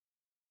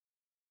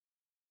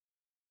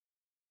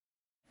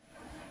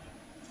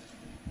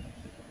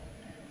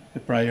the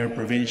Prior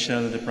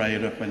Provincial, the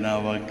Prior of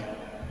Manaoag,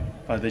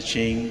 Father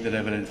Ching, the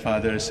Reverend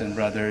Fathers and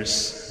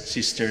Brothers,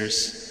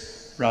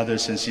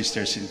 brothers and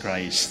sisters in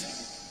Christ.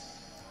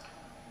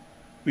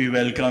 We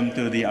welcome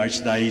to the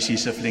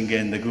Archdiocese of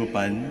Lingayen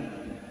Dagupan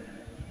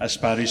as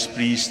Parish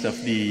Priest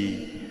of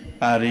the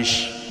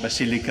Parish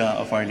Basilica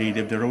of Our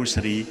Lady of the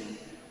Rosary,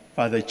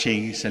 Father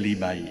Ching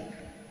Salibay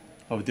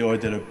of the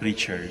Order of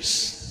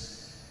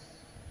Preachers.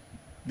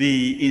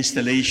 The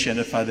installation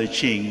of Father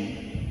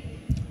Ching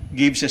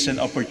gives us an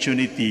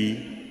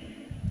opportunity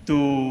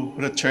to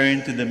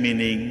return to the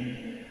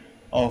meaning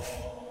of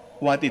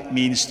what it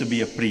means to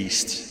be a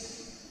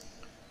priest.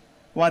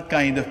 What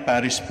kind of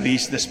parish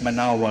priest does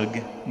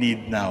Manaoag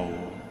need now?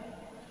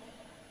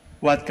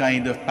 What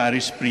kind of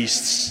parish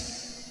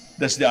priests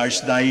does the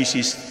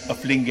Archdiocese of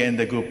Lingayen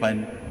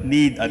Dagupan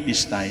need at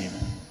this time?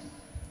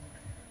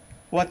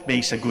 What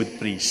makes a good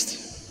priest?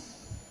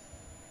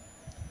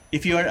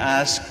 If you are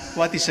asked,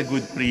 what is a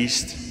good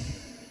priest?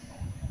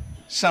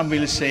 Some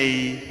will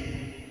say,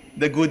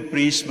 the good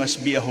priest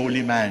must be a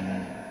holy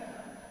man,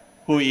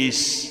 who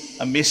is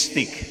a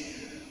mystic,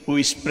 who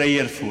is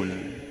prayerful.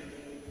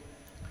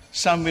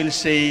 Some will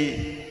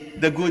say,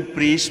 the good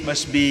priest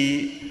must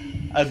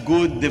be a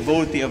good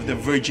devotee of the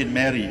Virgin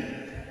Mary.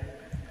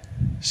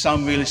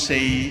 Some will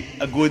say,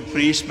 a good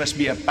priest must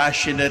be a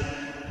passionate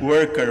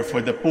worker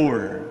for the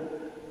poor.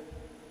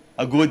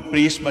 A good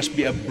priest must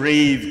be a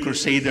brave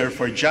crusader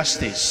for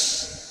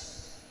justice.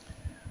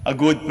 A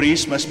good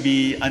priest must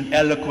be an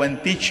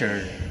eloquent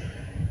teacher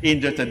in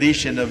the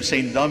tradition of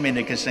Saint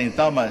Dominic and Saint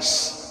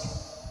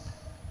Thomas.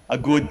 A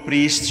good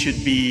priest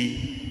should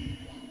be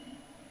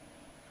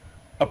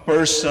a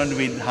person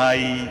with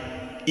high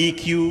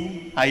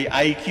EQ, high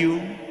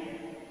IQ.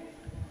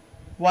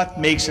 What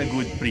makes a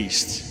good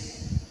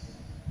priest?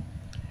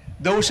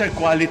 Those are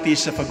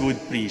qualities of a good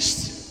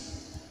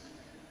priest.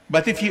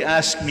 But if you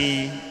ask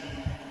me,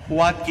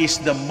 what is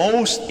the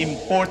most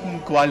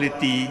important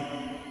quality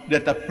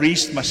that a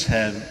priest must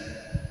have?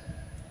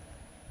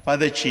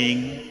 Father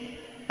Ching,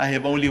 I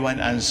have only one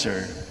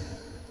answer.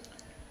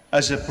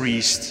 As a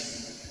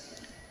priest,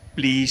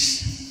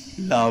 please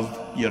love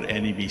your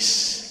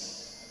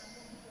enemies.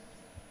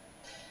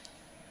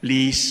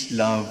 Please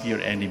love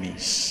your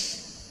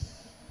enemies.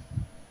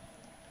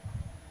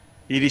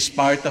 It is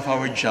part of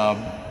our job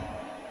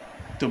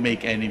to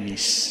make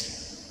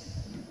enemies,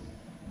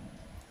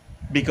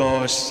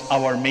 because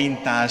our main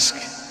task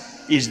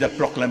is the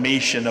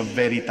proclamation of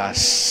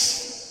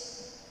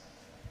Veritas.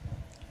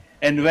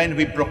 And when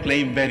we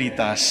proclaim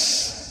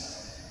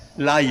Veritas,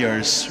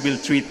 liars will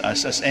treat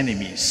us as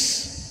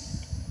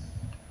enemies.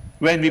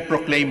 When we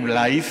proclaim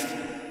life,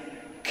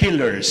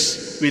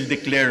 killers will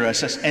declare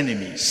us as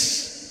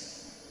enemies.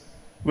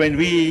 When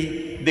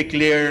we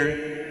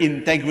declare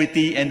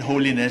integrity and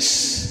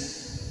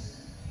holiness,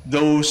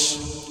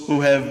 those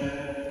who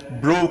have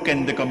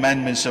broken the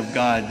commandments of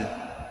God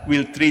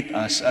will treat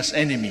us as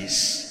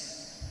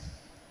enemies.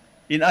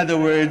 In other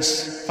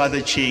words,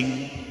 Father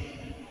Ching,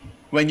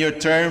 when your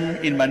term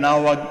in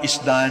Manaoag is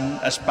done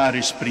as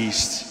parish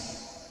priest,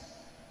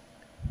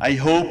 I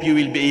hope you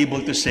will be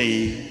able to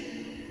say,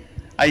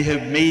 I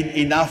have made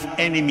enough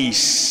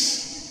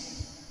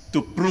enemies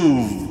to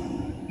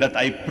prove that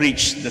I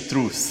preach the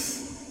truth.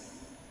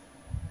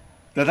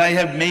 That I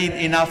have made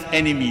enough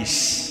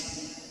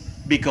enemies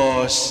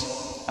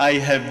because I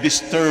have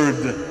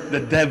disturbed the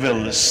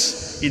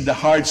devils in the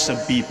hearts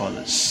of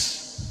peoples.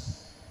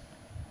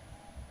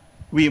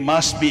 We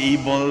must be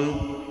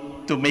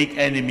able to make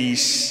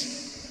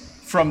enemies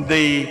from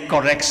the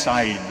correct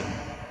side.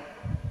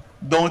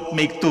 Don't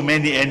make too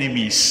many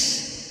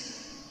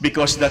enemies,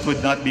 because that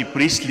would not be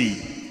priestly.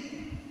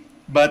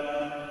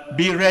 But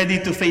be ready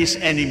to face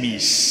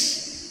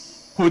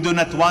enemies who do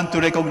not want to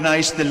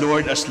recognize the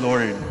Lord as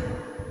Lord,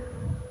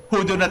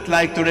 who do not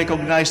like to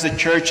recognize the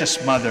Church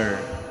as Mother,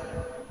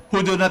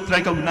 who do not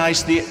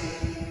recognize the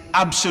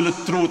absolute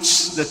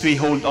truths that we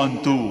hold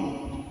on to,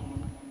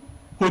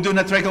 who do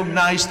not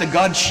recognize the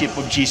Godship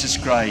of Jesus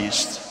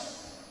Christ.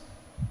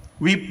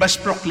 We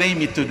must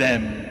proclaim it to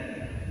them.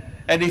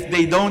 And if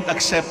they don't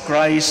accept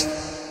Christ,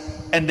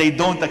 and they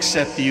don't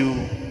accept you,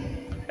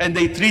 and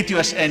they treat you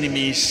as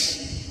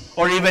enemies,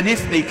 or even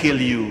if they kill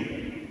you,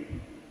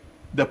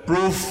 the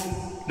proof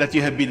that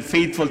you have been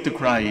faithful to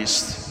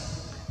Christ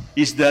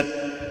is that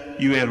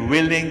you are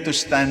willing to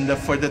stand up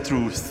for the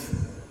truth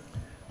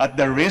at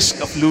the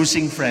risk of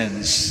losing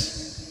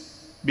friends,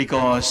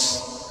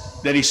 because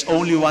there is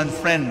only one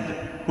friend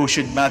who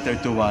should matter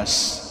to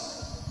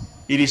us.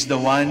 It is the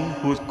one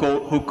who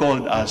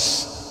called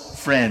us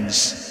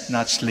friends,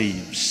 not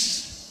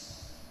slaves.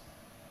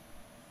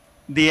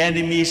 The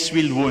enemies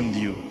will wound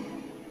you,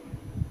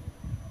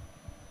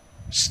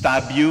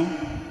 stab you,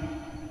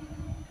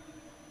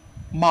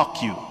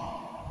 mock you.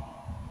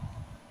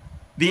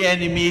 The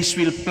enemies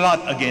will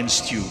plot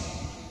against you,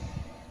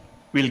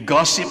 will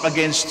gossip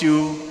against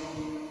you,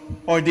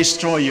 or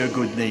destroy your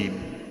good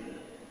name.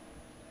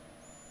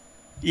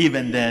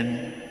 Even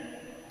then,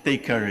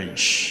 take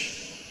courage.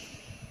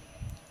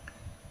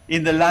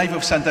 In the life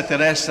of Santa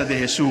Teresa de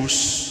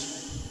Jesus,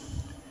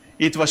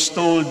 It was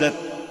told that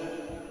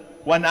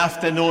one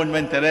afternoon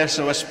when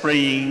Teresa was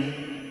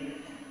praying,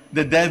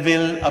 the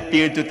devil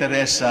appeared to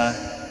Teresa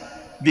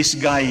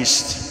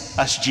disguised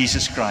as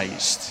Jesus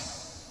Christ.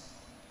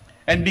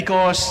 And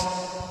because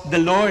the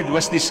Lord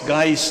was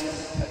disguised,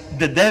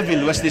 the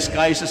devil was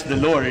disguised as the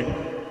Lord,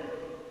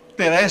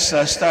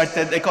 Teresa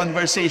started a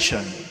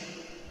conversation.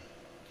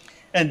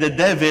 And the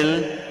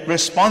devil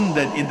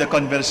responded in the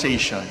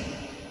conversation.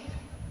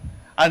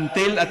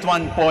 Until at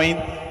one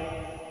point,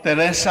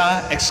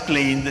 Teresa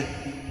exclaimed,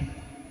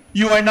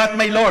 "You are not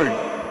my Lord."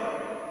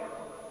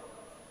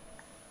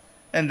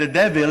 And the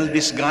devil,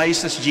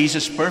 disguised as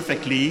Jesus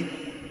perfectly,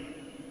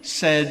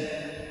 said,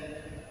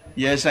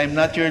 "Yes, I'm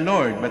not your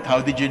Lord, but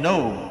how did you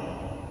know?"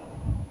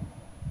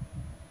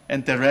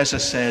 And Teresa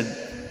said,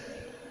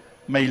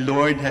 "My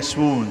Lord has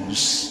wounds.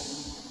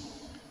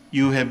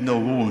 You have no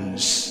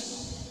wounds.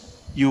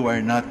 You are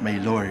not my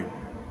Lord."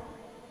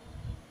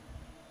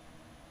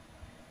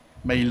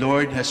 My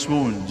Lord has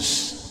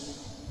wounds.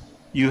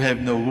 You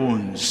have no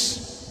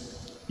wounds.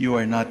 You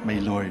are not my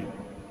Lord.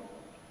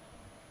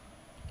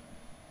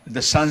 At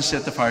the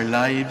sunset of our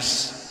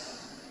lives,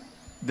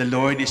 the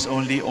Lord is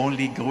only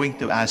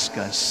going to ask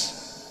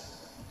us,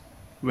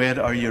 where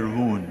are your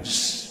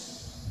wounds?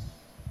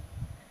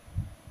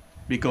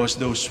 Because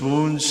those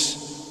wounds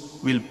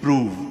will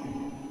prove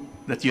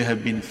that you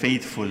have been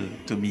faithful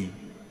to me.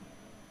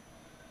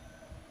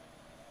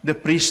 The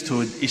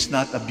priesthood is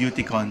not a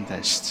beauty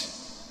contest.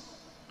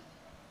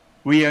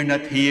 We are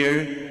not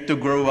here to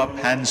grow up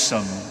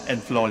handsome and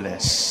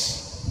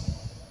flawless.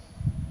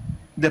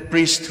 The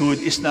priesthood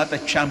is not a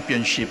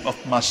championship of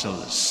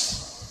muscles.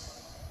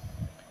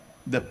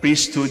 The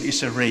priesthood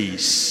is a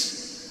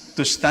race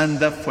to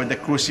stand up for the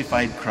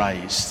crucified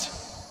Christ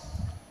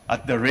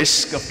at the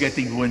risk of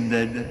getting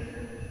wounded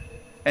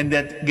and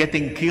that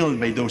getting killed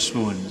by those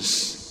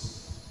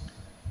wounds.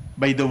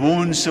 By the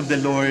wounds of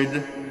the Lord,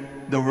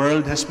 the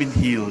world has been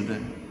healed.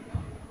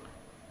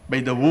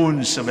 By the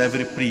wounds of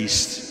every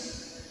priest,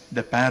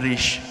 the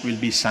parish will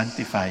be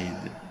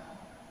sanctified.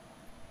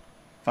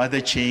 Father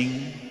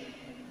Ching,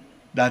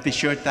 that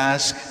is your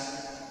task.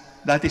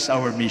 That is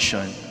our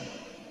mission.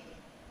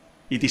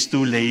 It is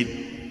too late.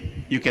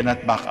 You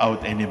cannot back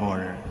out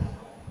anymore.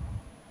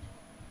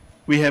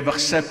 We have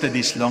accepted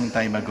this long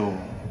time ago.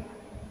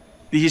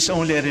 This is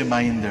only a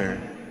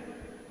reminder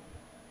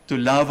to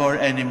love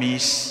our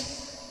enemies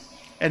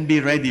and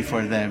be ready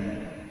for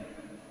them.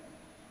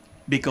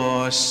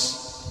 Because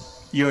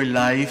your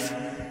life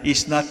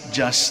is not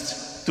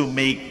just to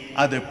make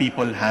other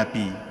people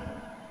happy.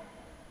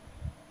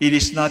 It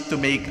is not to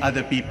make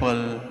other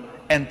people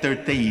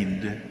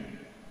entertained.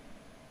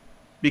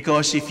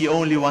 Because if you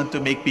only want to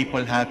make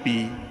people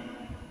happy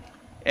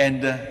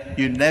and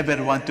you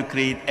never want to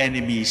create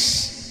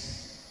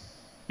enemies,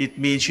 it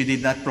means you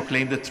did not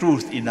proclaim the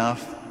truth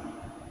enough.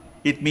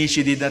 It means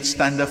you did not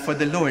stand up for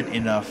the Lord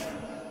enough.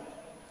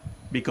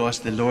 Because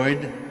the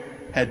Lord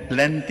had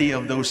plenty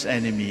of those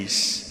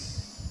enemies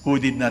who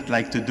did not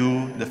like to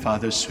do the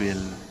Father's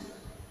will.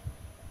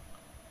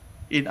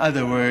 In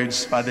other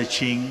words, Father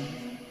Ching,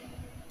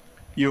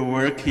 your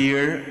work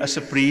here as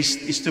a priest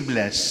is to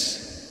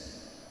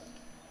bless,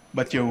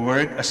 but your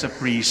work as a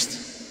priest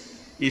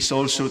is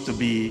also to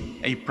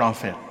be a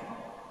prophet.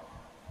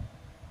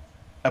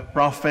 A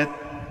prophet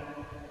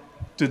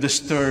to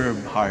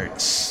disturb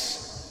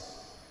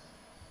hearts.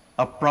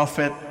 A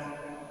prophet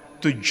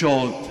to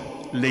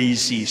jolt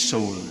lazy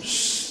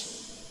souls.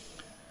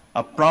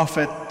 A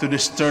prophet to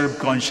disturb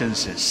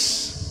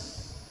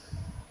consciences.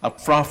 A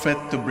prophet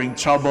to bring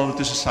trouble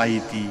to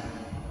society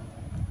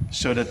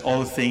so that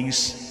all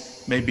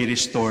things may be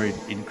restored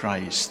in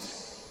Christ.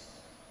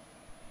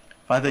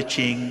 Father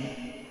Ching,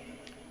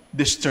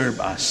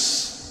 disturb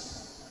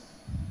us.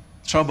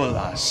 Trouble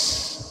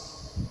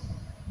us.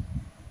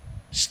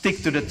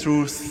 Stick to the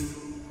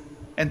truth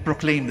and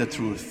proclaim the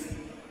truth,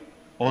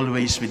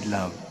 always with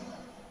love.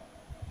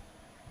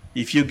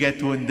 If you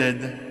get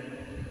wounded,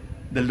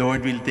 the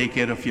Lord will take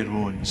care of your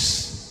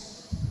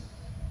wounds.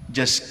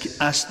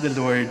 Just ask the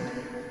Lord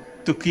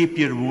to keep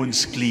your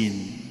wounds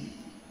clean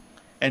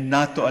and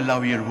not to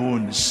allow your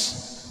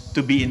wounds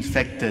to be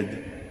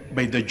infected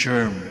by the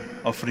germ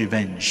of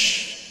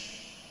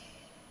revenge.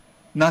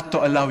 Not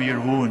to allow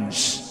your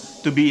wounds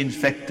to be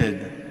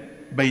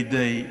infected by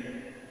the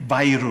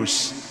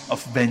virus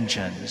of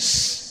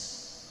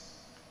vengeance.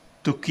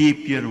 To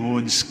keep your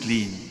wounds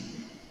clean.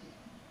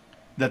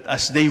 That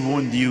as they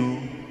wound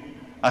you,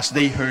 as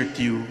they hurt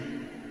you,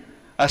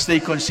 as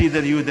they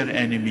consider you their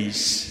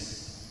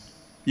enemies,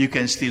 you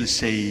can still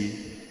say,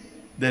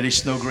 there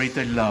is no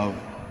greater love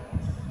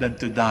than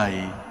to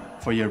die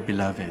for your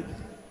beloved.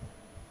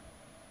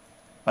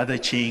 Father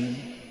Ching,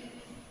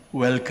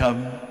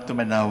 welcome to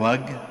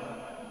Manaoag.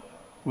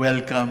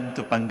 Welcome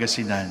to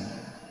Pangasinan.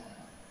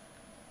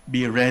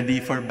 Be ready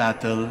for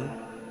battle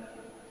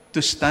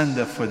to stand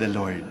up for the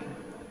Lord.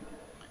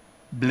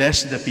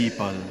 Bless the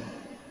people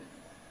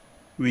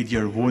with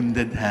your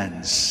wounded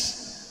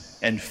hands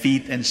and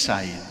feet and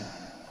side,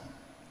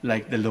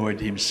 like the Lord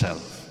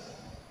Himself.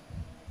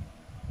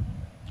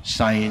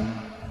 Signed,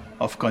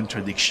 of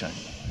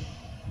contradiction.